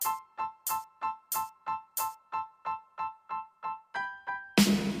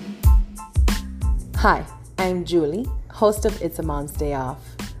Hi, I'm Julie, host of It's a Mom's Day Off,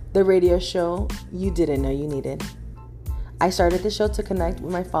 the radio show you didn't know you needed. I started the show to connect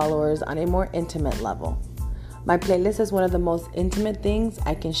with my followers on a more intimate level. My playlist is one of the most intimate things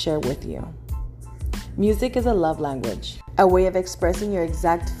I can share with you. Music is a love language, a way of expressing your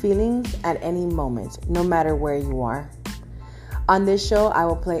exact feelings at any moment, no matter where you are. On this show, I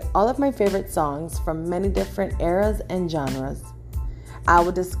will play all of my favorite songs from many different eras and genres. I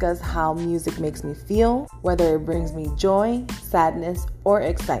will discuss how music makes me feel, whether it brings me joy, sadness, or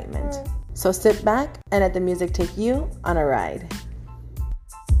excitement. So sit back and let the music take you on a ride.